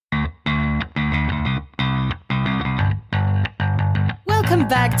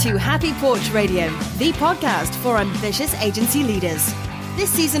Welcome back to Happy Porch Radio, the podcast for ambitious agency leaders.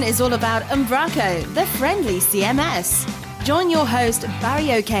 This season is all about Umbraco, the friendly CMS. Join your host,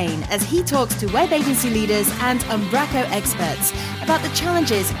 Barry O'Kane, as he talks to web agency leaders and Umbraco experts about the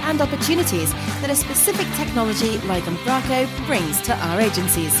challenges and opportunities that a specific technology like Umbraco brings to our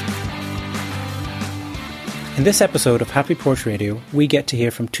agencies. In this episode of Happy Porch Radio, we get to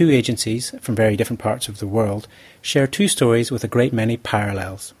hear from two agencies from very different parts of the world share two stories with a great many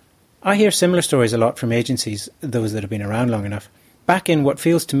parallels. I hear similar stories a lot from agencies, those that have been around long enough, back in what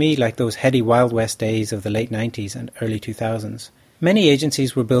feels to me like those heady Wild West days of the late 90s and early 2000s. Many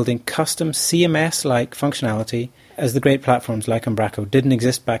agencies were building custom CMS-like functionality as the great platforms like Umbraco didn't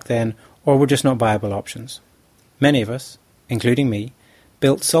exist back then or were just not viable options. Many of us, including me,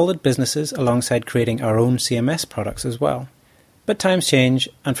 built solid businesses alongside creating our own CMS products as well. But times change,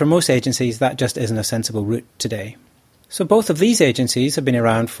 and for most agencies that just isn't a sensible route today. So both of these agencies have been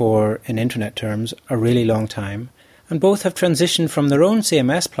around for, in internet terms, a really long time, and both have transitioned from their own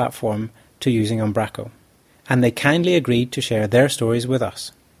CMS platform to using Umbraco. And they kindly agreed to share their stories with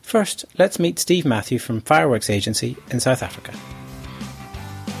us. First, let's meet Steve Mathew from Fireworks Agency in South Africa.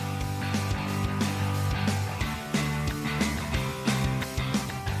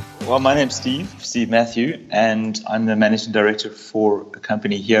 Well, my name's Steve Mathew, and I'm the managing director for a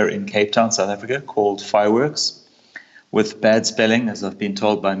company here in Cape Town, South Africa, called Fireworks, with bad spelling, as I've been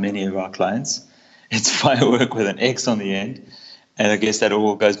told by many of our clients. It's Firework with an X on the end, and I guess that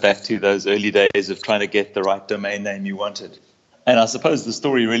all goes back to those early days of trying to get the right domain name you wanted. And I suppose the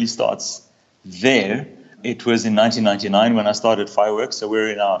story really starts there. It was in 1999 when I started Fireworks, so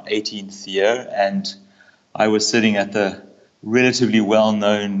we're in our 18th year, and I was sitting at the relatively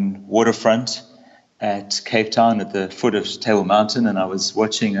well-known waterfront at Cape Town at the foot of Table Mountain, and I was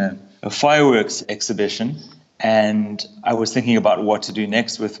watching a fireworks exhibition, and I was thinking about what to do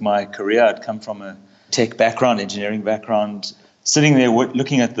next with my career. I'd come from a tech background, engineering background. Sitting there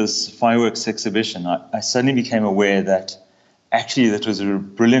looking at this fireworks exhibition, I suddenly became aware that actually that was a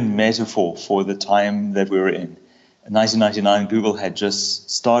brilliant metaphor for the time that we were in. In 1999, Google had just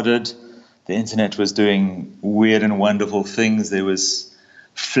started. The internet was doing weird and wonderful things. There was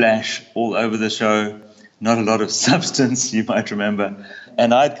flash all over the show, not a lot of substance, you might remember.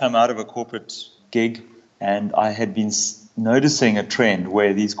 And I'd come out of a corporate gig, and I had been noticing a trend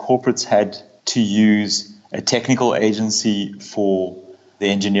where these corporates had to use a technical agency for the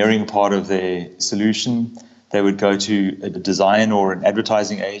engineering part of their solution. They would go to a design or an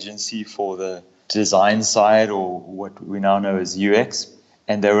advertising agency for the design side, or what we now know as UX.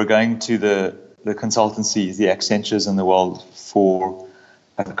 And they were going to the consultancies, the Accentures in the world, for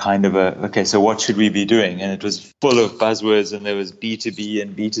a kind of okay, so what should we be doing? And it was full of buzzwords, and there was B2B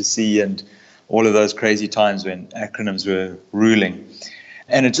and B2C and all of those crazy times when acronyms were ruling.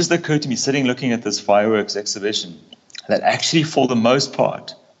 And it just occurred to me, sitting looking at this fireworks exhibition, that actually for the most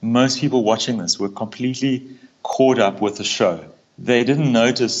part, most people watching this were completely caught up with the show. They didn't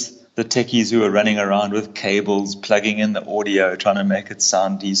notice the techies who were running around with cables, plugging in the audio, trying to make it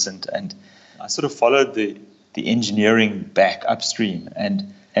sound decent. And I sort of followed the engineering back upstream.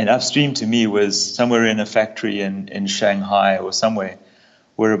 And upstream to me was somewhere in a factory in Shanghai or somewhere,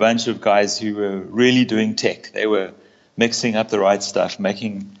 where a bunch of guys who were really doing tech. They were mixing up the right stuff,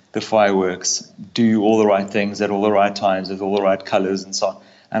 making the fireworks do all the right things at all the right times with all the right colors and so on.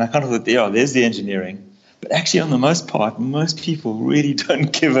 And I kind of thought, there's the engineering. But actually, on the most part, most people really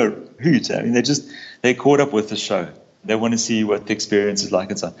don't give a hoot. I mean, they're caught up with the show. They want to see what the experience is like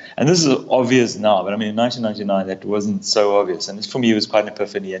and so on. And this is obvious now, but I mean, in 1999, that wasn't so obvious. And for me, it was quite an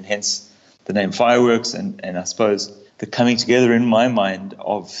epiphany, and hence the name Fireworks. And I suppose the coming together in my mind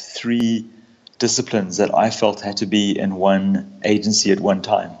of three disciplines that I felt had to be in one agency at one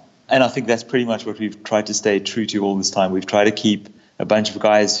time. And I think that's pretty much what we've tried to stay true to all this time. We've tried to keep a bunch of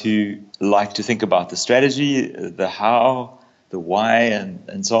guys who like to think about the strategy, the how, the why,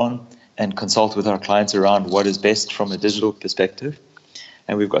 and so on, and consult with our clients around what is best from a digital perspective.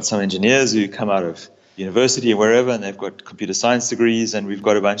 And we've got some engineers who come out of university or wherever, and they've got computer science degrees, and we've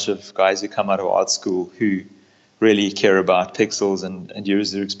got a bunch of guys who come out of art school who really care about pixels and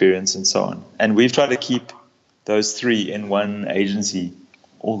user experience and so on. And we've tried to keep those three in one agency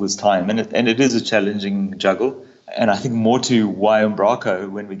all this time. And it is a challenging juggle. And I think more to why Umbraco,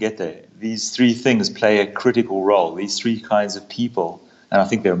 when we get there, these three things play a critical role, these three kinds of people. And I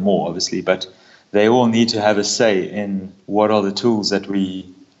think there are more, obviously, but they all need to have a say in what are the tools that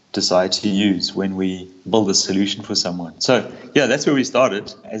we decide to use when we build a solution for someone. So, yeah, that's where we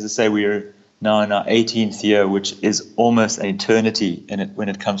started. As I say, we're now in our 18th year, which is almost an eternity when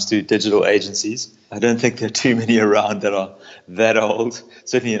it comes to digital agencies. I don't think there are too many around that are that old.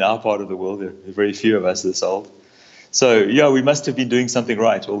 Certainly in our part of the world, there are very few of us this old. So, yeah, we must have been doing something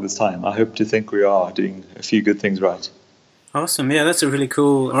right all this time. I hope to think we are doing a few good things right. Awesome. Yeah, that's a really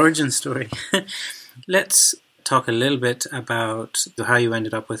cool origin story. Let's talk a little bit about how you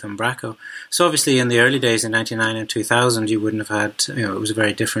ended up with Umbraco. So obviously in the early days in 99 and 2000, you wouldn't have had, it was a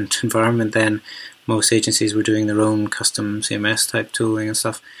very different environment then. Most agencies were doing their own custom CMS type tooling and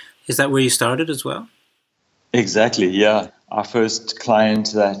stuff. Is that where you started as well? Exactly, yeah. Our first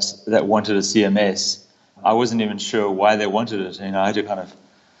client that wanted a CMS, I wasn't even sure why they wanted it. I had to kind of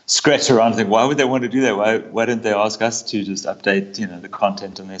scratch around and think, why would they want to do that? Why didn't they ask us to just update, the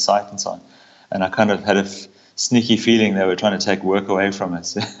content on their site and so on? And I kind of had a sneaky feeling they were trying to take work away from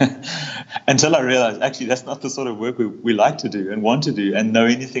us until I realized, actually, that's not the sort of work we like to do and want to do and know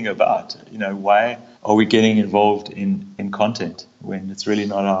anything about. Why are we getting involved in content when it's really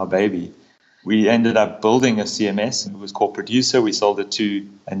not our baby? We ended up building a CMS. It was called Producer. We sold it to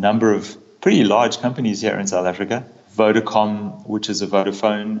a number of pretty large companies here in South Africa. Vodacom, which is a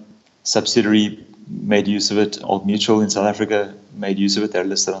Vodafone subsidiary, made use of it. Old Mutual in South Africa made use of it. They're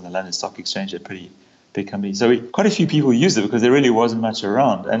listed on the London Stock Exchange. They're pretty big company. So quite a few people used it because there really wasn't much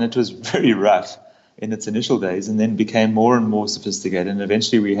around. And it was very rough in its initial days and then became more and more sophisticated. And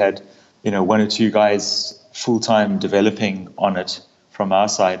eventually we had, one or two guys full-time developing on it from our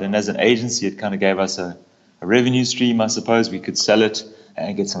side. And as an agency, it kind of gave us a revenue stream, I suppose. We could sell it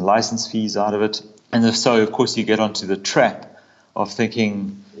and get some license fees out of it. And so, of course, you get onto the trap of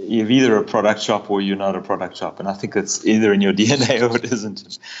thinking you're either a product shop or you're not a product shop. And I think it's either in your DNA or it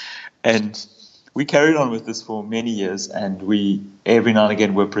isn't. And we carried on with this for many years, and we every now and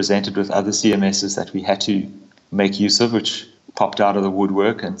again were presented with other CMSs that we had to make use of, which popped out of the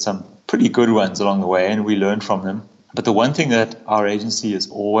woodwork, and some pretty good ones along the way, and we learned from them. But the one thing that our agency has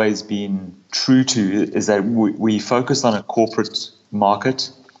always been true to is that we focused on a corporate market.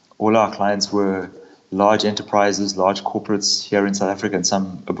 All our clients were large enterprises, large corporates here in South Africa and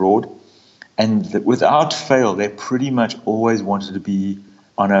some abroad. And without fail, they pretty much always wanted to be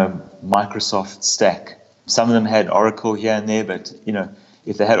on a Microsoft stack. Some of them had Oracle here and there, but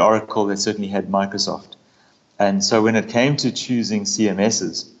if they had Oracle, they certainly had Microsoft. And so when it came to choosing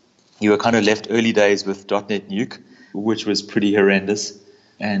CMSs, you were kind of left early days with .NET Nuke, which was pretty horrendous,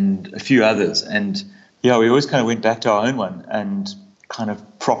 and a few others. And we always kind of went back to our own one and kind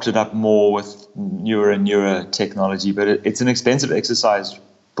of propped it up more with newer and newer technology. But it's an expensive exercise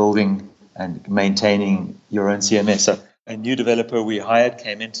building and maintaining your own CMS. So a new developer we hired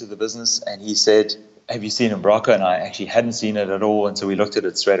came into the business and he said, have you seen Umbraco? And I actually hadn't seen it at all. And so we looked at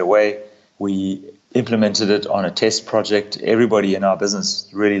it straight away. We implemented it on a test project. Everybody in our business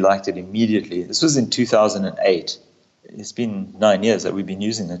really liked it immediately. This was in 2008. It's been 9 years that we've been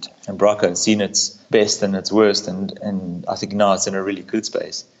using it. Umbraco has seen its best and its worst. And I think now it's in a really good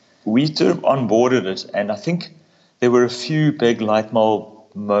space. We sort of onboarded it. And I think there were a few big light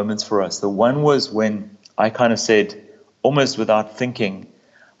bulb moments for us. The one was when I kind of said, almost without thinking,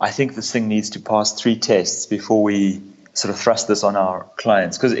 I think this thing needs to pass 3 tests before we sort of thrust this on our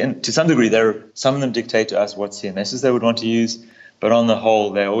clients. Because to some degree, some of them dictate to us what CMSs they would want to use. But on the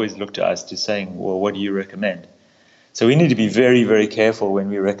whole, they always look to us to saying, well, what do you recommend? So we need to be very, very careful when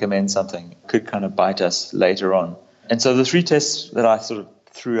we recommend something. It could kind of bite us later on. And so the 3 tests that I sort of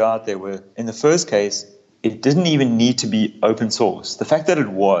threw out there were, in the first case, it didn't even need to be open source. The fact that it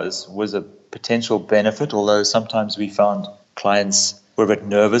was a potential benefit, although sometimes we found clients were a bit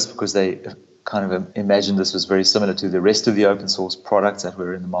nervous because they kind of imagined this was very similar to the rest of the open source products that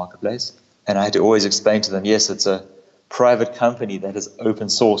were in the marketplace. And I had to always explain to them, yes, it's a private company that has open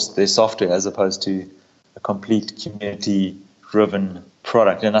sourced their software as opposed to a complete community-driven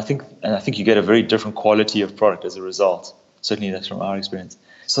product. And I think you get a very different quality of product as a result. Certainly that's from our experience.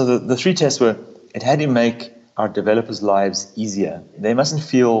 So the 3 tests were, it had to make our developers' lives easier. They mustn't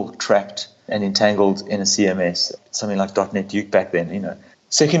feel trapped and entangled in a CMS, something like .NET Nuke back then,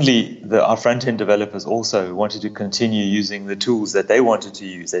 Secondly, our front-end developers also wanted to continue using the tools that they wanted to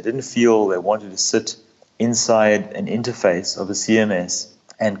use. They didn't feel they wanted to sit inside an interface of a CMS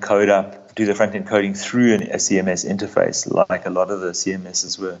and code up, do the front-end coding through a CMS interface, like a lot of the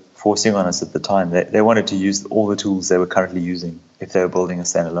CMSs were forcing on us at the time. They wanted to use all the tools they were currently using if they were building a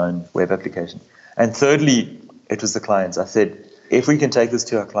standalone web application. And thirdly, it was the clients. I said, if we can take this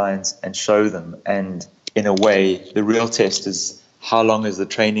to our clients and show them, and in a way, the real test is how long is the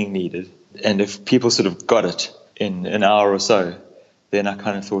training needed? And if people sort of got it in an hour or so, then I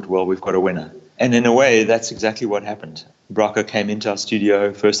kind of thought, well, we've got a winner. And in a way, that's exactly what happened. Umbraco came into our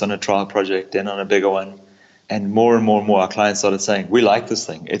studio, first on a trial project, then on a bigger one. And more and more our clients started saying, we like this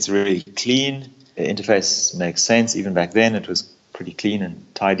thing. It's really clean. The interface makes sense. Even back then, it was pretty clean and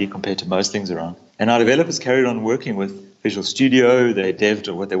tidy compared to most things around. And our developers carried on working with Visual Studio. They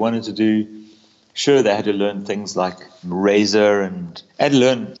devved what they wanted to do. Sure, they had to learn things like Razor and had to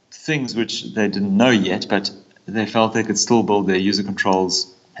learn things which they didn't know yet, but they felt they could still build their user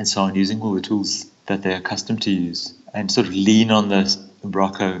controls and so on using all the tools that they're accustomed to use and sort of lean on the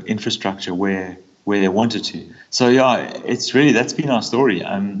Umbraco infrastructure where they wanted to. So yeah, it's really, that's been our story.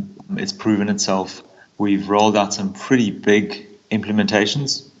 It's proven itself. We've rolled out some pretty big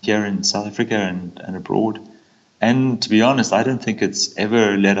implementations here in South Africa and abroad. And to be honest, I don't think it's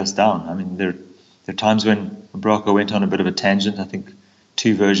ever let us down. I mean, there are times when Umbraco went on a bit of a tangent, I think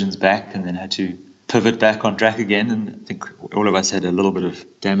 2 versions back, and then had to pivot back on track again. And I think all of us had a little bit of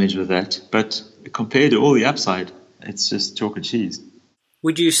damage with that. But compared to all the upside, it's just chalk and cheese.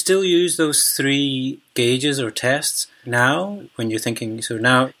 Would you still use those 3 gauges or tests now when you're thinking, so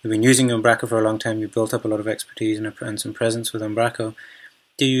now you've been using Umbraco for a long time, you've built up a lot of expertise and some presence with Umbraco.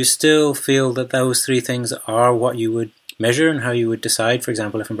 Do you still feel that those 3 things are what you would measure and how you would decide, for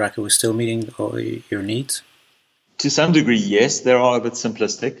example, if Umbraco was still meeting all your needs? To some degree, yes. They are a bit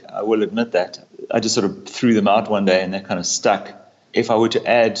simplistic. I will admit that. I just sort of threw them out one day and they kind of stuck. If I were to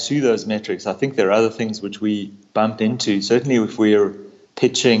add to those metrics, I think there are other things which we bumped into. Certainly if we're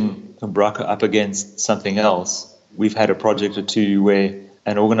pitching Umbraco up against something else, we've had a project or 2 where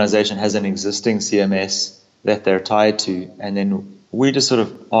an organization has an existing CMS that they're tied to, and then we just sort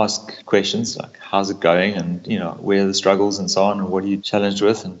of ask questions like, how's it going? And, where are the struggles and so on, and what are you challenged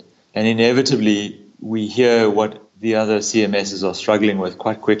with? And inevitably, we hear what the other CMSs are struggling with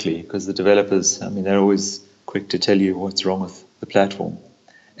quite quickly, because the developers, they're always quick to tell you what's wrong with the platform.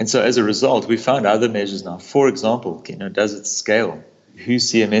 And so as a result, we found other measures now. For example, does it scale?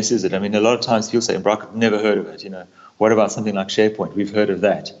 Whose CMS is it? A lot of times people say, Umbraco, never heard of it. What about something like SharePoint? We've heard of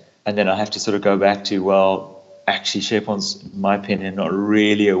that. And then I have to sort of go back to, well, actually SharePoint's, in my opinion, not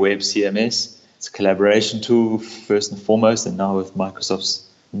really a web CMS. It's a collaboration tool first and foremost, and now with Microsoft's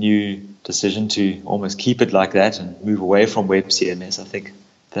new decision to almost keep it like that and move away from web CMS, I think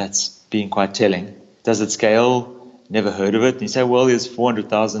that's being quite telling. Does it scale? Never heard of it. And you say, well, there's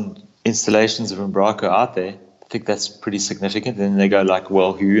 400,000 installations of Umbraco out there. I think that's pretty significant. And then they go like,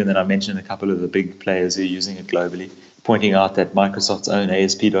 well, who? And then I mentioned a couple of the big players who are using it globally, pointing out that Microsoft's own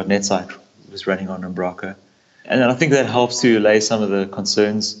ASP.NET site was running on Umbraco. And I think that helps to allay some of the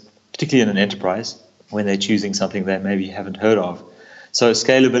concerns, particularly in an enterprise, when they're choosing something they maybe haven't heard of. So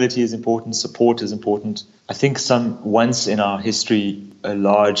scalability is important, support is important. I think once in our history, a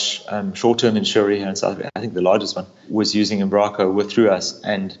large short-term insurer here in South Africa, I think the largest one, was using Umbraco through us,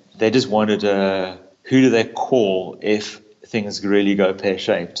 and they just wanted who do they call if things really go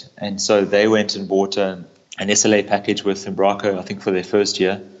pear-shaped? And so they went and bought an SLA package with Umbraco, I think for their first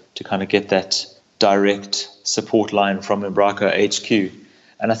year, to kind of get that direct support line from Umbraco HQ.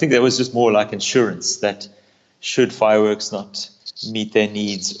 And I think that was just more like insurance, that should Fireworks not meet their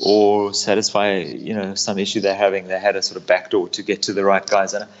needs or satisfy some issue they're having, they had a sort of backdoor to get to the right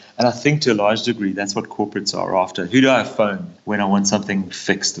guys. And I think to a large degree that's what corporates are after. Who do I phone when I want something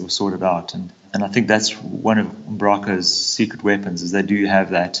fixed or sorted out? And I think that's one of Umbraco's secret weapons, is they do have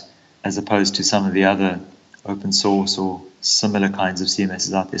that, as opposed to some of the other open source or similar kinds of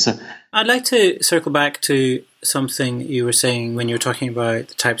CMSs out there. So I'd like to circle back to something you were saying when you were talking about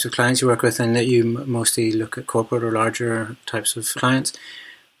the types of clients you work with, and that you mostly look at corporate or larger types of clients,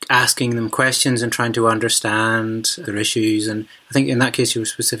 asking them questions and trying to understand their issues. And I think in that case you were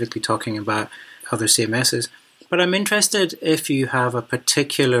specifically talking about other CMSs. But I'm interested if you have a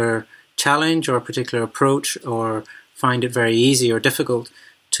particular challenge or a particular approach, or find it very easy or difficult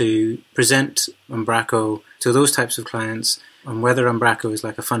to present Umbraco to those types of clients, and whether Umbraco is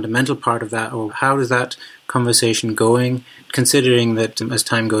like a fundamental part of that, or how is that conversation going, considering that as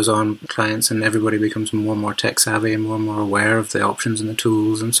time goes on, clients and everybody becomes more and more tech savvy and more aware of the options and the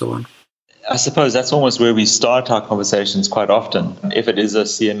tools and so on. I suppose that's almost where we start our conversations quite often. If it is a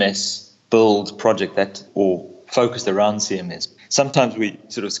CMS build project or focused around CMS, sometimes we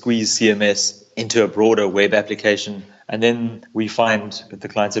sort of squeeze CMS into a broader web application, and then we find that the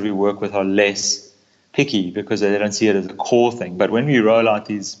clients that we work with are less picky because they don't see it as a core thing. But when we roll out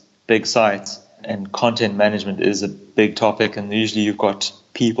these big sites, and content management is a big topic, and usually you've got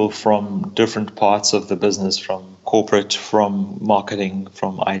people from different parts of the business, from corporate, from marketing,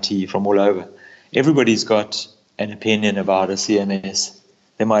 from IT, from all over. Everybody's got an opinion about a CMS.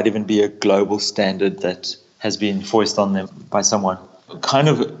 There might even be a global standard that has been foisted on them by someone. Kind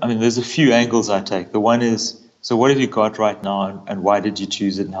of I mean, there's a few angles I take. The one is, so what have you got right now, and why did you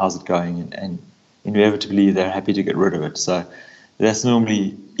choose it, and how's it going? And inevitably, they're happy to get rid of it. So that's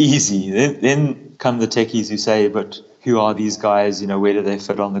normally easy. Then come the techies who say, but who are these guys? Where do they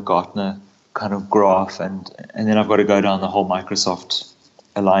fit on the Gartner kind of graph? And then I've got to go down the whole Microsoft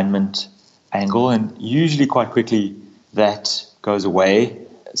alignment angle. And usually quite quickly that goes away.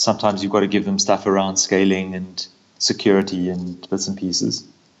 Sometimes you've got to give them stuff around scaling and security and bits and pieces.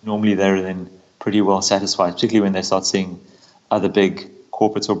 Normally they're then pretty well satisfied, particularly when they start seeing other big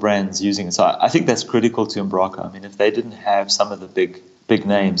corporates or brands using it. So I think that's critical to Umbraco. I mean, if they didn't have some of the big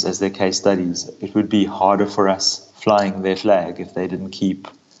names as their case studies, it would be harder for us flying their flag if they didn't keep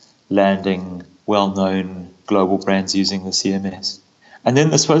landing well-known global brands using the CMS. And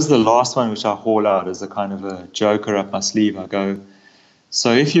then I suppose the last one, which I haul out as a kind of a joker up my sleeve, I go,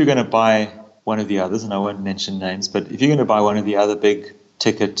 so if you're going to buy one of the others, and I won't mention names, but if you're going to buy one of the other big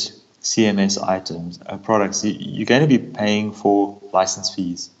ticket CMS items, products, you're going to be paying for license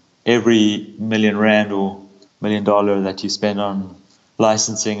fees. Every R1,000,000 or $1 million that you spend on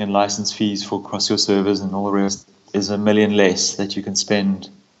licensing and license fees for across your servers and all the rest is $1 million less that you can spend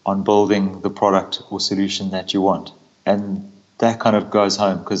on building the product or solution that you want. And that kind of goes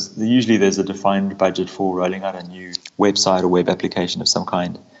home because usually there's a defined budget for rolling out a new website or web application of some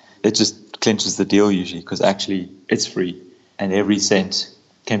kind. It just clinches the deal usually because actually it's free and every cent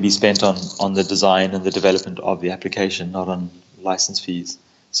can be spent on the design and the development of the application, not on license fees.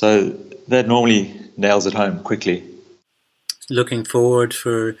 So that normally nails it home quickly. Looking forward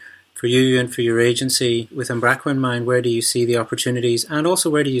for you and for your agency with Umbraco in mind, where do you see the opportunities and also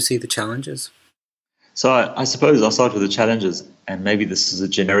where do you see the challenges? So I suppose I'll start with the challenges, and maybe this is a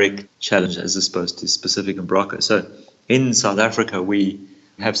generic challenge as opposed to specific Umbraco. So in South Africa, we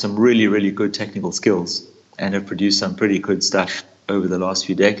have some really, really good technical skills and have produced some pretty good stuff over the last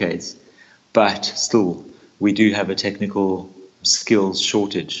few decades. But still, we do have a technical skills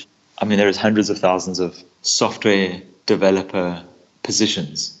shortage. I mean, there's hundreds of thousands of software developer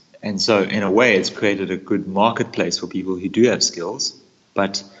positions. And so in a way, it's created a good marketplace for people who do have skills.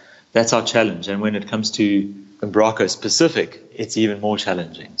 But that's our challenge. And when it comes to Umbraco specific, it's even more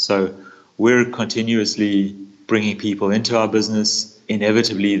challenging. So we're continuously bringing people into our business.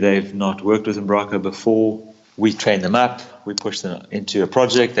 Inevitably, they've not worked with Umbraco before. We train them up. We push them into a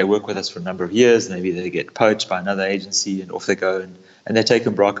project. They work with us for a number of years. Maybe they get poached by another agency and off they go. And they take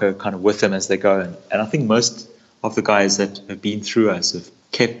Umbraco kind of with them as they go. And I think most of the guys that have been through us have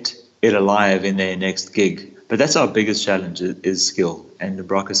kept it alive in their next gig. But that's our biggest challenge is skill, and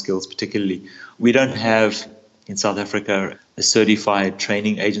Umbraco skills particularly. We don't have in South Africa a certified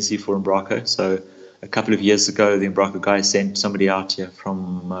training agency for Umbraco. So a couple of years ago, the Umbraco guys sent somebody out here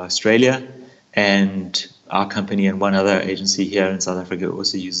from Australia, and our company and one other agency here in South Africa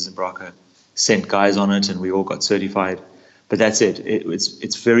also uses Umbraco, sent guys on it, and we all got certified. But that's it.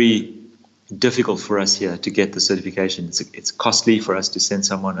 It's very difficult for us here to get the certification. It's costly for us to send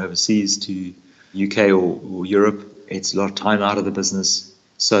someone overseas to UK or Europe. It's a lot of time out of the business.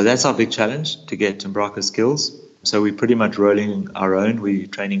 So that's our big challenge, to get Umbraco skills. So we're pretty much rolling our own. We're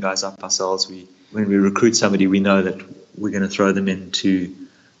training guys up ourselves. When we recruit somebody, we know that we're going to throw them into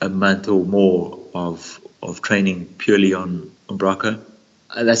a month or more of training purely on Umbraco.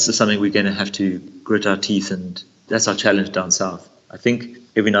 That's just something we're going to have to grit our teeth, and that's our challenge down south. I think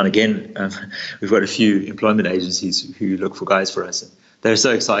every now and again, we've got a few employment agencies who look for guys for us. They're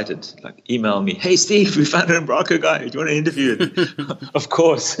so excited, like email me, "Hey Steve, we found an Umbraco guy. Do you want to interview him?" Of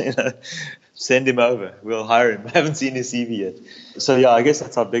course, send him over. We'll hire him. I haven't seen his CV yet. So yeah, I guess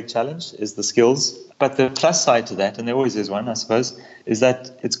that's our big challenge, is the skills. But the plus side to that, and there always is one, I suppose, is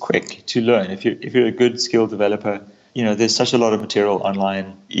that it's quick to learn. If you're a good skill developer, there's such a lot of material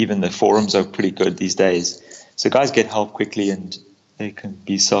online. Even the forums are pretty good these days. So guys get help quickly and they can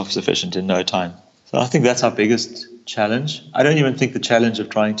be self-sufficient in no time. So I think that's our biggest challenge. I don't even think the challenge of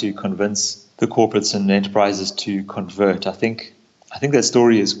trying to convince the corporates and enterprises to convert. I think that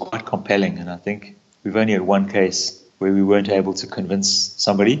story is quite compelling, and I think we've only had one case where we weren't able to convince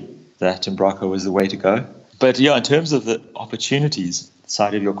somebody that Umbraco was the way to go. But yeah, in terms of the opportunities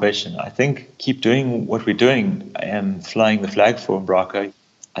side of your question, I think keep doing what we're doing. I am flying the flag for Umbraco.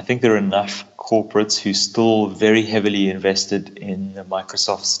 I think there are enough corporates who still very heavily invested in the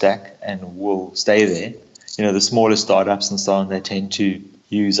Microsoft stack and will stay there. The smaller startups and so on, they tend to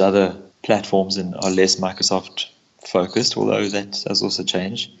use other platforms and are less Microsoft focused, although that has also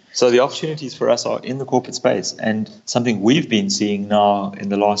changed. So the opportunities for us are in the corporate space, and something we've been seeing now in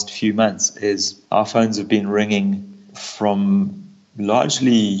the last few months is our phones have been ringing from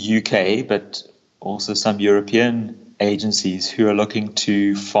largely UK, but also some European agencies who are looking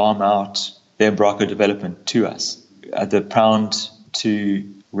to farm out their Umbraco development to us. The pound to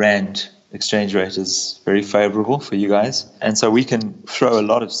rand exchange rate is very favorable for you guys. And so we can throw a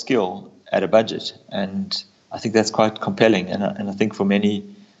lot of skill at a budget. And I think that's quite compelling. And I think for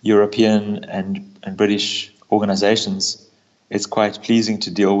many European and British organizations, it's quite pleasing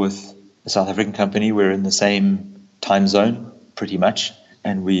to deal with a South African company. We're in the same time zone pretty much,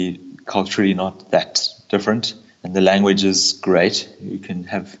 and we culturally not that different. And the language is great. You can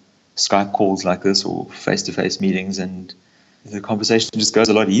have Skype calls like this or face-to-face meetings, and the conversation just goes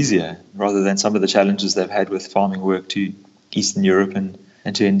a lot easier rather than some of the challenges they've had with farming work to Eastern Europe and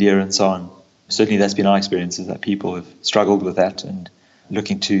to India and so on. Certainly that's been our experience, is that people have struggled with that and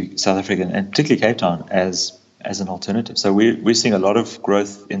looking to South Africa and particularly Cape Town as an alternative. So we're seeing a lot of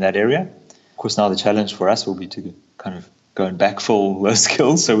growth in that area. Of course, now the challenge for us will be to kind of go and backfill those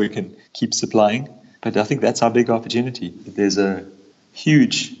skills so we can keep supplying. But I think that's our big opportunity. There's a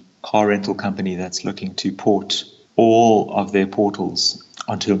huge car rental company that's looking to port all of their portals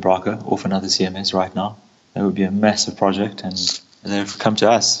onto Umbraco off another CMS right now. That would be a massive project, and they've come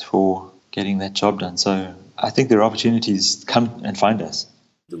to us for getting that job done. So I think there are opportunities. Come and find us.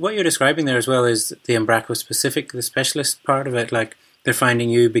 What you're describing there as well is the Umbraco specific, the specialist part of it. Like they're finding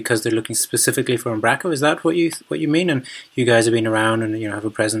you because they're looking specifically for Umbraco. Is that what you mean? And you guys have been around and have a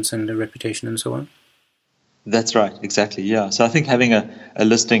presence and a reputation and so on. That's right, exactly. Yeah. So I think having a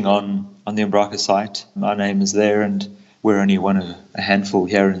listing on the Umbraco site, our name is there, and we're only one of a handful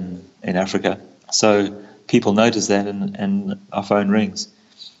here in Africa. So people notice that, and our phone rings.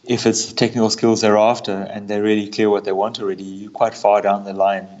 If it's the technical skills they're after and they're really clear what they want already, you're quite far down the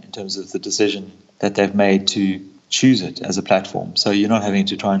line in terms of the decision that they've made to choose it as a platform. So you're not having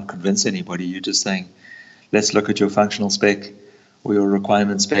to try and convince anybody. You're just saying, let's look at your functional spec or your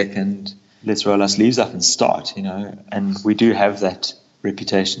requirement spec and let's roll our sleeves up and start, And we do have that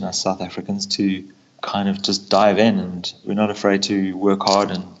reputation as South Africans to kind of just dive in, and we're not afraid to work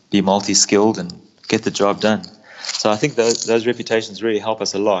hard and be multi-skilled and get the job done. So I think those reputations really help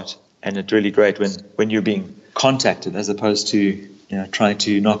us a lot, and it's really great when you're being contacted as opposed to trying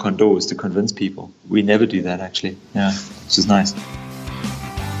to knock on doors to convince people. We never do that, actually. Yeah, which is nice.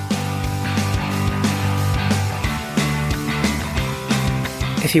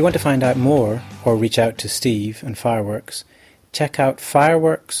 If you want to find out more or reach out to Steve and Fireworks, check out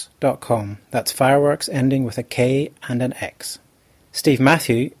fireworks.com. That's fireworks ending with a K and an X. Steve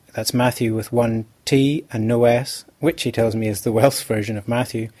Mathew, that's Mathew with one T and no S, which he tells me is the Welsh version of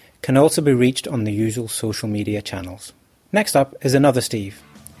Mathew, can also be reached on the usual social media channels. Next up is another Steve,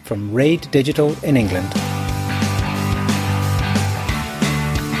 from Raid Digital in England.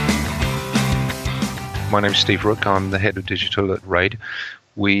 My name's Steve Rooke. I'm the head of digital at Raid.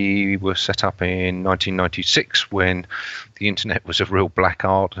 We were set up in 1996 when the internet was a real black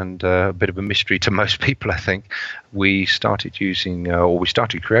art and a bit of a mystery to most people, I think. We started creating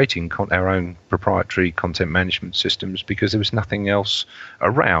our own proprietary content management systems because there was nothing else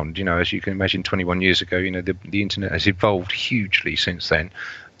around. As you can imagine, 21 years ago, the internet has evolved hugely since then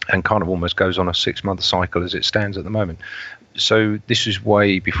and kind of almost goes on a 6-month cycle as it stands at the moment. So this is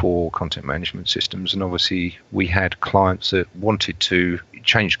way before content management systems, and obviously we had clients that wanted to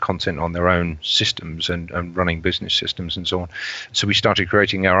change content on their own systems and running business systems and so on. So we started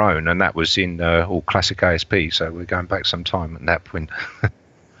creating our own, and that was in all classic ASP, so we're going back some time at that point.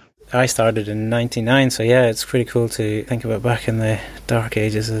 I started in 99, so yeah, it's pretty cool to think about back in the dark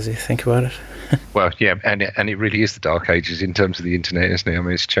ages as you think about it. Well, yeah, and it really is the dark ages in terms of the internet, isn't it? I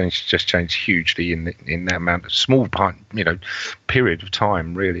mean, it's changed hugely in that amount of small period of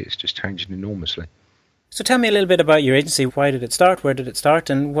time. Really, it's just changed enormously. So tell me a little bit about your agency. Why did it start? Where did it start?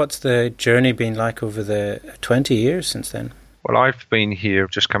 And what's the journey been like over the 20 years since then? Well, I've been here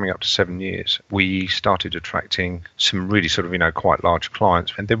just coming up to 7 years. We started attracting some really sort of, quite large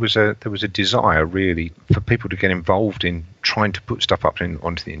clients, and there was a desire really for people to get involved in trying to put stuff up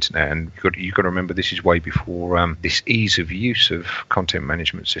onto the internet. And you've got to remember, this is way before this ease of use of content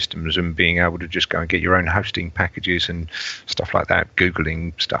management systems and being able to just go and get your own hosting packages and stuff like that,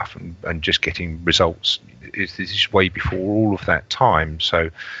 Googling stuff and just getting results. This is way before all of that time. So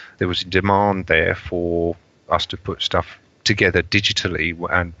there was a demand there for us to put stuff together digitally,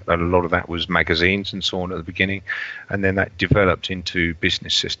 and a lot of that was magazines and so on at the beginning, and then that developed into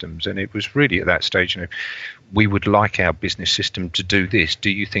business systems. And it was really at that stage, we would like our business system to do this. Do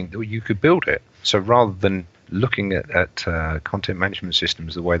you think that you could build it? So rather than looking at content management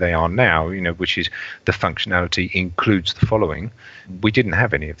systems the way they are now, which is the functionality includes the following, we didn't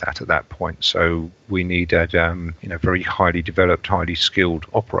have any of that at that point. So we needed very highly developed, highly skilled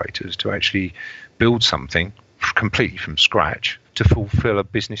operators to actually build something completely from scratch to fulfill a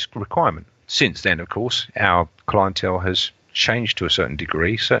business requirement. Since then, of course, our clientele has changed to a certain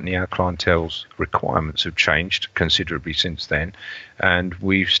degree. Certainly our clientele's requirements have changed considerably since then, and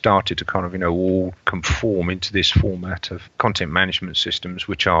we've started to kind of all conform into this format of content management systems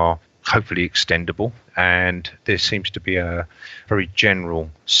which are hopefully extendable, and there seems to be a very general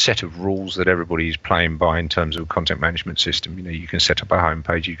set of rules that everybody is playing by in terms of a content management system. You can set up a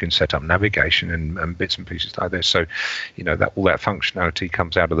homepage, you can set up navigation and bits and pieces like this. So, that all that functionality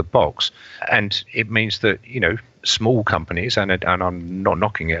comes out of the box, and it means that small companies, and I'm not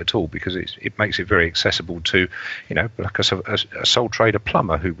knocking it at all, because it makes it very accessible to like a sole trader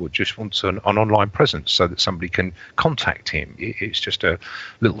plumber who just wants an online presence so that somebody can contact him. It's just a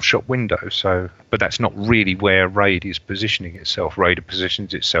little shop window. So, but that's not really where RAID is positioning itself. RAID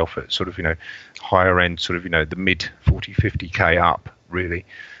positions itself at sort of higher end, sort of the mid 40-50k up really,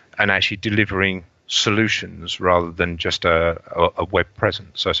 and actually delivering solutions rather than just a web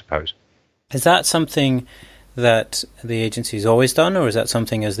presence, I suppose. Is that something that the agency's always done, or is that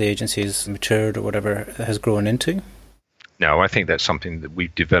something as the agency has matured or whatever has grown into? No, I think that's something that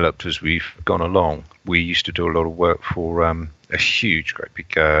we've developed as we've gone along. We used to do a lot of work for a huge, great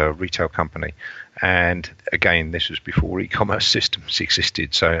big retail company, and again, this was before e-commerce systems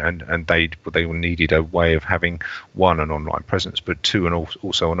existed. So, and they needed a way of having an online presence, but two, and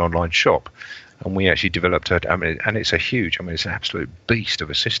also an online shop. And we actually developed and it's it's an absolute beast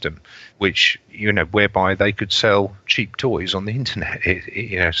of a system, which, whereby they could sell cheap toys on the internet.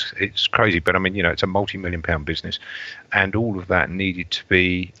 It's crazy, but it's a multi-million-pound business, and all of that needed to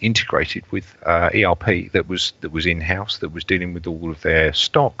be integrated with ERP that was in-house, that was dealing with all of their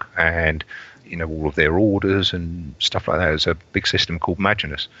stock and all of their orders and stuff like that. There's a big system called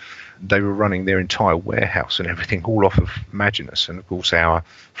Maginus. They were running their entire warehouse and everything all off of Maginus, and of course our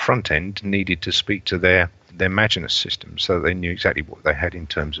front end needed to speak to their Maginus system so that they knew exactly what they had in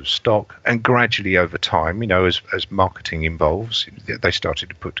terms of stock. And gradually over time, as marketing evolves, they started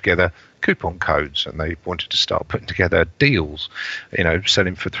to put together coupon codes, and they wanted to start putting together deals,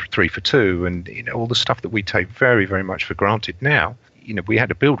 selling for 3 for 2, and all the stuff that we take very, very much for granted now. We had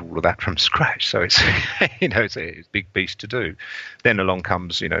to build all of that from scratch, so it's it's a big beast to do. Then along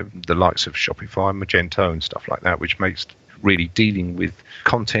comes the likes of Shopify, Magento, and stuff like that, which makes really dealing with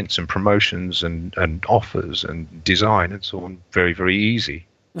contents and promotions and offers and design and so on very, very easy.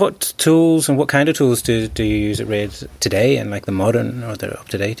 What tools and what kind of tools do you use at RAID today, and like the modern or the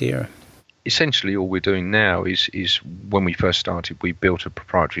up-to-date era? Essentially, all we're doing now is when we first started, we built a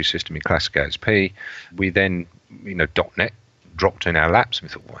proprietary system in Classic ASP. We then, .NET dropped in our laps, and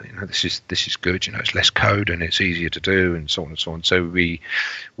we thought, well, this is good. It's less code and it's easier to do, and so on and so on. So we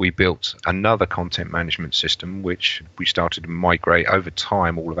built another content management system, which we started to migrate over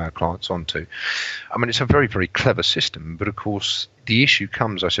time all of our clients onto. It's a very, very clever system, but of course the issue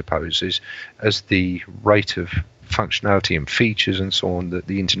comes, I suppose, is as the rate of functionality and features and so on that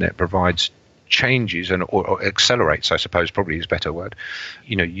the internet provides changes or accelerates, I suppose, probably is a better word.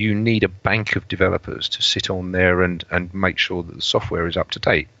 You need a bank of developers to sit on there and make sure that the software is up to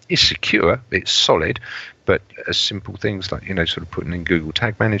date. It's secure, it's solid, but as simple things like sort of putting in Google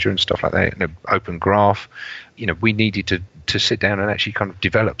Tag Manager and stuff like that, Open Graph, we needed to sit down and actually kind of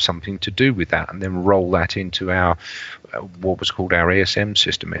develop something to do with that, and then roll that into our what was called our ESM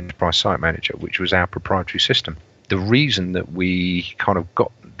system, Enterprise Site Manager, which was our proprietary system. The reason that we kind of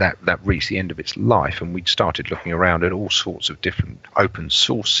got that reached the end of its life, and we'd started looking around at all sorts of different open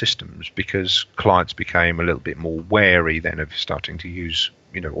source systems, because clients became a little bit more wary then of starting to use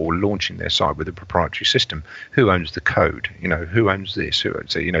or launching their site with a proprietary system. Who owns the code? Who owns this?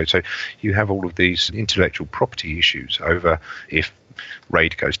 So you have all of these intellectual property issues over if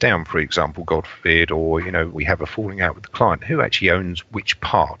RAID goes down, for example, God forbid, or we have a falling out with the client. Who actually owns which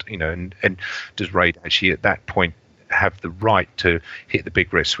part? And does RAID actually at that point have the right to hit the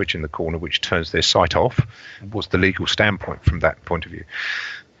big red switch in the corner which turns their site off? What's the legal standpoint from that point of view?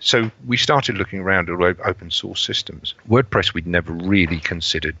 So we started looking around at open source systems. WordPress we'd never really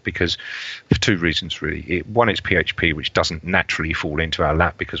considered, because for two reasons really. One, it's PHP, which doesn't naturally fall into our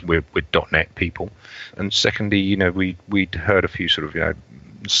lap because we're .NET people. And secondly, we'd heard a few sort of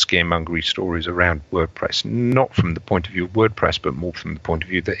scaremongery stories around WordPress, not from the point of view of WordPress, but more from the point of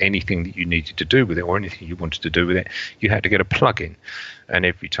view that anything that you needed to do with it, or anything you wanted to do with it, you had to get a plugin. And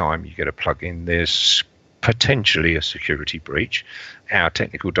every time you get a plugin, there's potentially a security breach. Our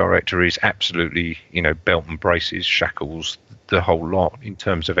technical director is absolutely, belt and braces, shackles, the whole lot in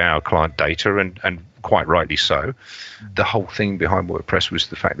terms of our client data, and quite rightly so. The whole thing behind WordPress was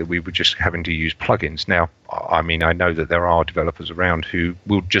the fact that we were just having to use plugins. Now, I mean, I know that there are developers around who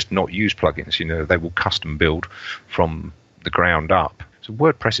will just not use plugins. You know, they will custom build from the ground up. So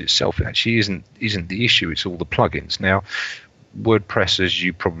WordPress itself actually isn't the issue. It's all the plugins. Now, WordPress, as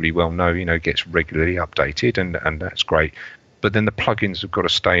you probably well know, you know, gets regularly updated, and that's great. But then the plugins have got to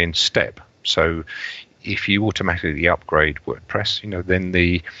stay in step. So if you automatically upgrade WordPress, you know, then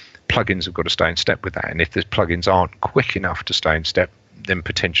the plugins have got to stay in step with that. And if the plugins aren't quick enough to stay in step, then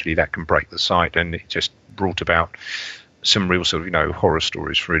potentially that can break the site. And it just brought about some real sort of, you know, horror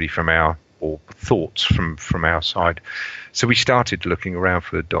stories really from our, or thoughts from our side. So we started looking around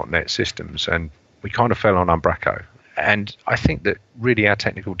for .NET systems, and we kind of fell on Umbraco. And I think that really our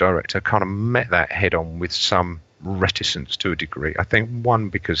technical director kind of met that head on with some reticence to a degree. I think one,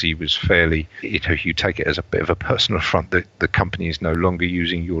 because he was fairly, you know, you take it as a bit of a personal affront that the company is no longer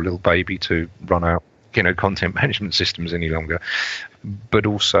using your little baby to run out, you know, content management systems any longer, but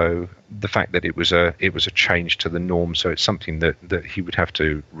also the fact that it was a change to the norm. So it's something that he would have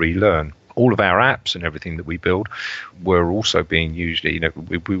to relearn. All of our apps and everything that we build were also being used. You know,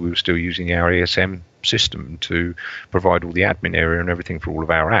 we were still using our ESM system to provide all the admin area and everything for all of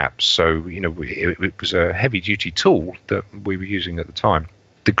our apps. So, you know, it was a heavy-duty tool that we were using at the time.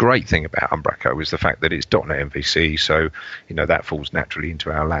 The great thing about Umbraco is the fact that it's .NET MVC, so, you know, that falls naturally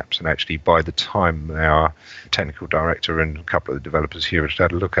into our laps. And actually, by the time our technical director and a couple of the developers here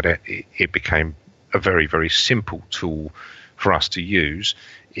had a look at it, it became a very, very simple tool for us to use.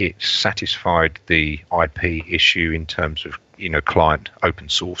 It satisfied the IP issue in terms of, you know, client open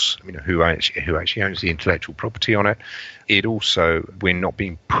source, you know, who actually owns the intellectual property on it. It also, we're not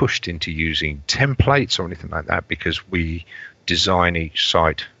being pushed into using templates or anything like that, because we design each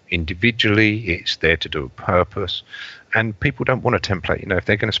site individually. It's there to do a purpose. And people don't want a template. You know, if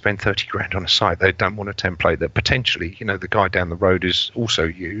they're going to spend 30 grand on a site, they don't want a template that potentially, you know, the guy down the road is also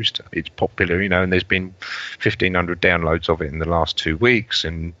used. It's popular, you know, and there's been 1,500 downloads of it in the last 2 weeks,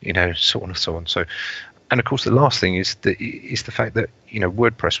 and, you know, so on and so on. So, and of course, the last thing is the fact that, you know,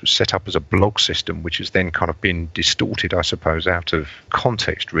 WordPress was set up as a blog system, which has then kind of been distorted, I suppose, out of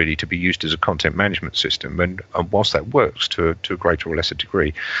context, really, to be used as a content management system. And whilst that works to a greater or lesser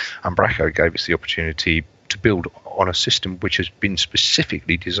degree, Umbraco gave us the opportunity to build on a system which has been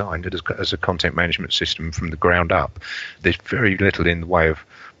specifically designed as a content management system from the ground up. There's very little in the way of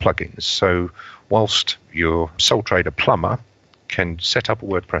plugins. So whilst your sole trader plumber can set up a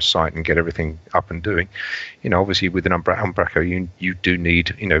WordPress site and get everything up and doing, you know, obviously with an Umbraco, you do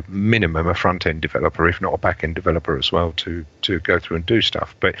need, you know, minimum a front-end developer, if not a back-end developer as well, to go through and do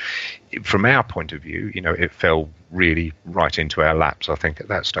stuff. But from our point of view, you know, it fell really right into our laps, I think, at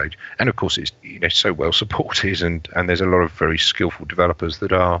that stage. And of course, it's, you know, so well supported, and there's a lot of very skillful developers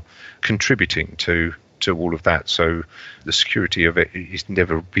that are contributing to all of that. So the security of it is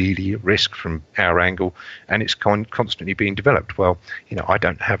never really at risk from our angle, and it's constantly being developed. Well, you know, I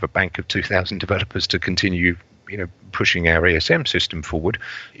don't have a bank of 2,000 developers to continue, you know, pushing our ESM system forward,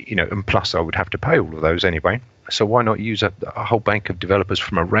 you know, and plus I would have to pay all of those anyway. So why not use a whole bank of developers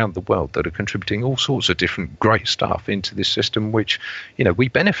from around the world that are contributing all sorts of different great stuff into this system, which, you know, we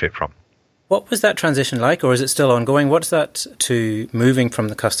benefit from. What was that transition like, or is it still ongoing? What's that to moving from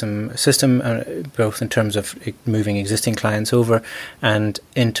the custom system, both in terms of moving existing clients over and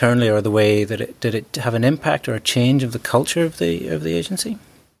internally, or the way that did it have an impact or a change of the culture of the agency?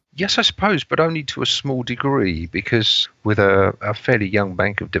 Yes, I suppose, but only to a small degree, because with a fairly young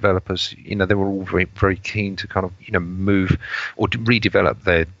bank of developers, you know, they were all very, very keen to kind of, you know, move or to redevelop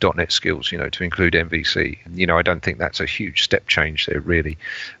their .NET skills, you know, to include MVC. You know, I don't think that's a huge step change there, really.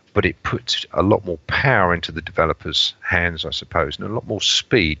 But it puts a lot more power into the developers' hands, I suppose, and a lot more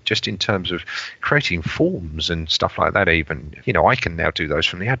speed, just in terms of creating forms and stuff like that. Even, you know, I can now do those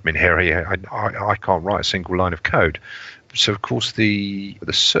from the admin area. I can't write a single line of code. So, of course, the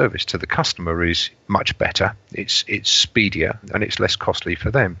service to the customer is much better. It's speedier, and it's less costly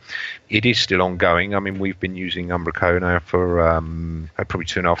for them. It is still ongoing. I mean, we've been using Umbraco now for probably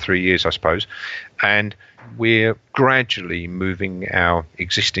 2.5, 3 years, I suppose, and we're gradually moving our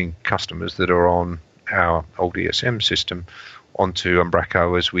existing customers that are on our old ESM system onto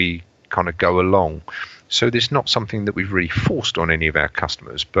Umbraco as we kind of go along. So there's not something that we've really forced on any of our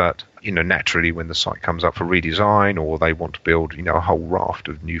customers, but, you know, naturally when the site comes up for redesign or they want to build, you know, a whole raft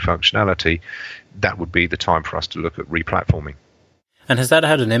of new functionality, that would be the time for us to look at replatforming. And has that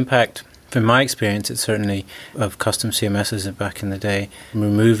had an impact From my experience, it's certainly of custom CMSs back in the day,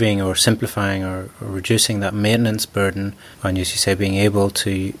 removing or simplifying or reducing that maintenance burden on, as you say, being able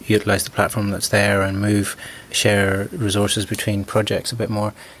to utilise the platform that's there and share resources between projects a bit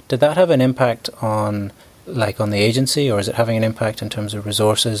more. Did that have an impact on the agency, or is it having an impact in terms of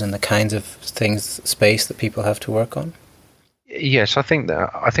resources and the kinds of space that people have to work on? Yes, I think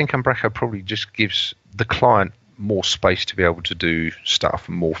Umbraco probably just gives the client more space to be able to do stuff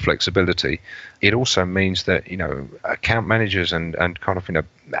and more flexibility. It also means that, account managers and kind of,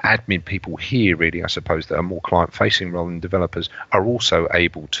 admin people here, really, I suppose, that are more client facing rather than developers, are also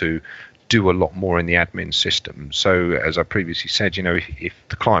able to do a lot more in the admin system. So as I previously said, if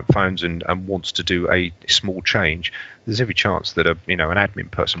the client phones and wants to do a small change, there's every chance that an admin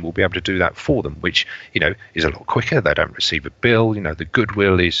person will be able to do that for them, which, is a lot quicker. They don't receive a bill, the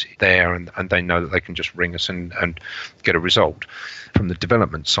goodwill is there, and they know that they can just ring us and get a result. From the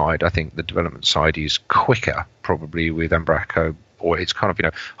development side, I think the development side is quicker probably with Umbraco, or it's kind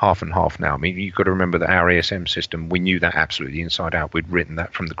of, half and half now. I mean, you've got to remember that our ESM system, we knew that absolutely inside out. We'd written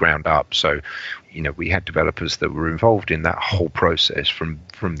that from the ground up. So, we had developers that were involved in that whole process from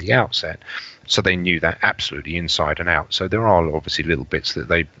the outset. So they knew that absolutely inside and out. So there are obviously little bits that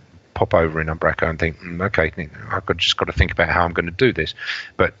they pop over in Umbraco and think, okay, I've just got to think about how I'm going to do this.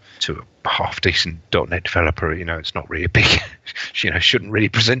 But to a half-decent .NET developer, it's not really a big, shouldn't really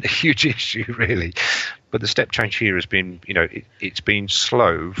present a huge issue, really. But the step change here has been, it's been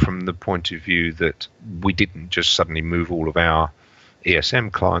slow from the point of view that we didn't just suddenly move all of our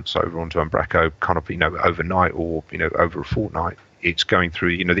ESM clients over onto Umbraco kind of, overnight or, over a fortnight. It's going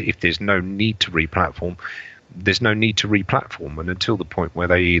through, if there's no need to re-platform, there's no need to re-platform, and until the point where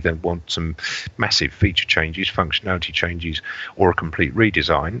they either want some massive feature changes, functionality changes, or a complete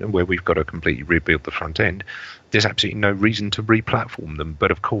redesign, and where we've got to completely rebuild the front end, there's absolutely no reason to re-platform them.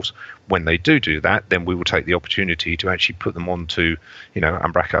 But of course, when they do that, then we will take the opportunity to actually put them onto,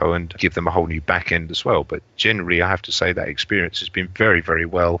 Umbraco and give them a whole new back end as well. But generally, I have to say that experience has been very, very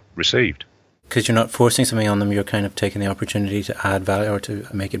well received. Because you're not forcing something on them, you're kind of taking the opportunity to add value or to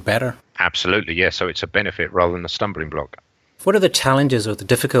make it better. Absolutely, yeah. So it's a benefit rather than a stumbling block. What are the challenges or the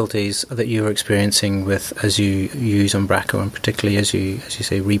difficulties that you are experiencing as you use Umbraco, and particularly as you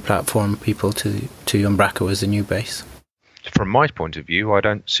say, re-platform people to Umbraco as the new base? From my point of view, I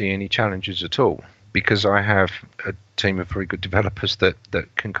don't see any challenges at all, because I have a team of very good developers that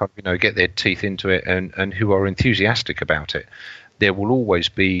can kind of, get their teeth into it and who are enthusiastic about it. There will always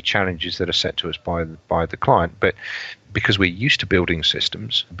be challenges that are set to us by the client, but because we're used to building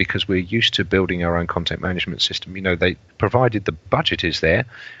systems, because we're used to building our own content management system, they provided the budget is there,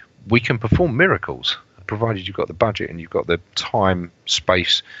 we can perform miracles, provided you've got the budget and you've got the time,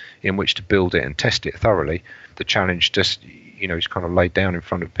 space in which to build it and test it thoroughly. The challenge just, is kind of laid down in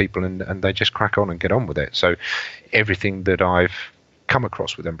front of people and they just crack on and get on with it. So everything that I've come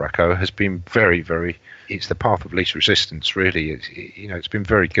across with Umbraco has been very, very, it's the path of least resistance, really. It's been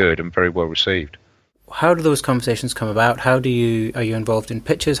very good and very well received. How do those conversations come about? Are you involved in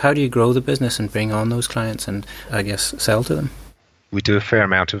pitches? How do you grow the business and bring on those clients and, I guess, sell to them? We do a fair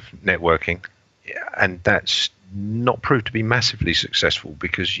amount of networking, and that's not proved to be massively successful,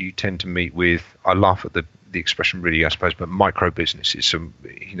 because you tend to meet with, I laugh at the expression really, I suppose, but micro businesses,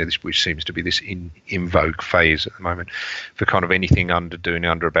 this, which seems to be this in vogue phase at the moment, for kind of anything under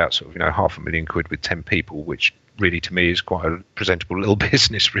about sort of, £500,000 with 10 people, which really to me is quite a presentable little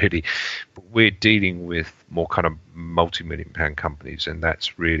business, really. But we're dealing with more kind of multi-million-pound companies, and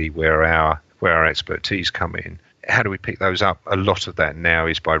that's really where our expertise come in. How do we pick those up? A lot of that now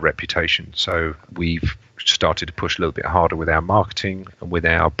is by reputation. So we've started to push a little bit harder with our marketing and with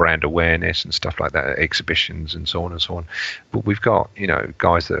our brand awareness and stuff like that, at exhibitions and so on and so on. But we've got,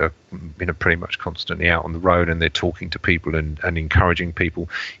 guys that are, pretty much constantly out on the road, and they're talking to people and encouraging people.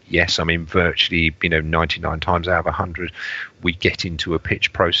 Yes, I mean, virtually, 99 times out of 100, we get into a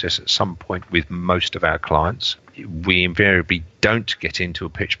pitch process at some point with most of our clients. We invariably don't get into a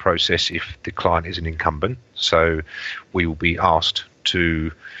pitch process if the client is an incumbent. So we will be asked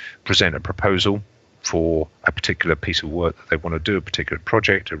to present a proposal for a particular piece of work that they want to do, a particular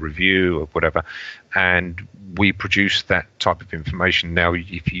project, a review or whatever, and we produce that type of information. Now,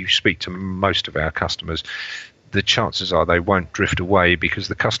 if you speak to most of our customers, the chances are they won't drift away, because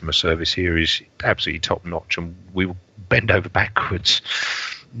the customer service here is absolutely top notch, and we will bend over backwards,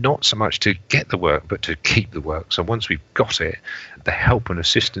 not so much to get the work, but to keep the work. So once we've got it, the help and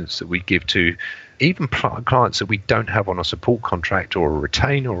assistance that we give to even clients that we don't have on a support contract or a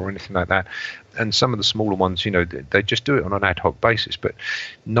retainer or anything like that, And some of the smaller ones, they just do it on an ad hoc basis. But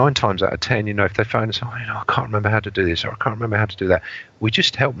 9 times out of 10, if they phone and say, I can't remember how to do this, or I can't remember how to do that, we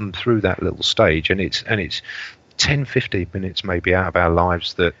just help them through that little stage. And it's 10, 15 minutes maybe out of our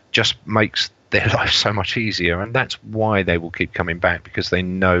lives that just makes their life so much easier. And that's why they will keep coming back, because they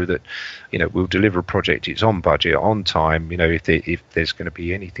know that, we'll deliver a project, it's on budget, on time. If there's going to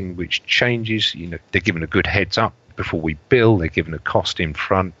be anything which changes, they're given a good heads up before we bill, they're given a cost in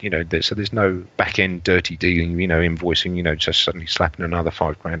front, so there's no back end dirty dealing, invoicing, just suddenly slapping another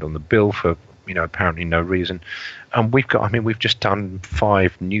 $5,000 on the bill for, apparently no reason. And we've just done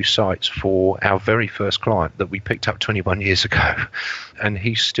 5 new sites for our very first client that we picked up 21 years ago, and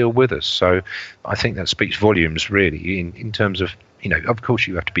he's still with us. So I think that speaks volumes, really, in terms of, of course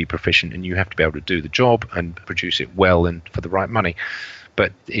you have to be proficient and you have to be able to do the job and produce it well and for the right money.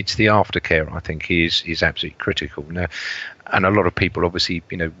 But it's the aftercare, I think, is absolutely critical. Now, and a lot of people, obviously,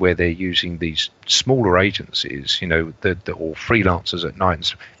 where they're using these smaller agencies, or freelancers at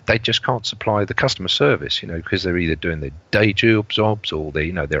night, they just can't supply the customer service, because they're either doing their day jobs or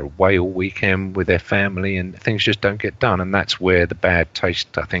they're away all weekend with their family, and things just don't get done. And that's where the bad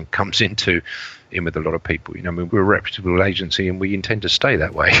taste, I think, comes in with a lot of people. We're a reputable agency and we intend to stay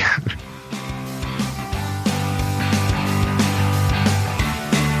that way.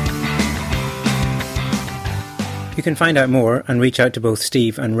 You can find out more and reach out to both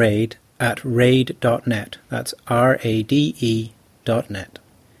Steve and Raid at raid.net. That's RADE.net.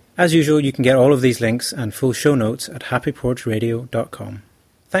 As usual, you can get all of these links and full show notes at happyporchradio.com.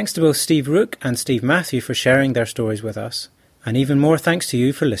 Thanks to both Steve Rooke and Steve Mathew for sharing their stories with us, and even more thanks to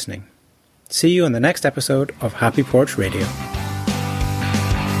you for listening. See you on the next episode of Happy Porch Radio.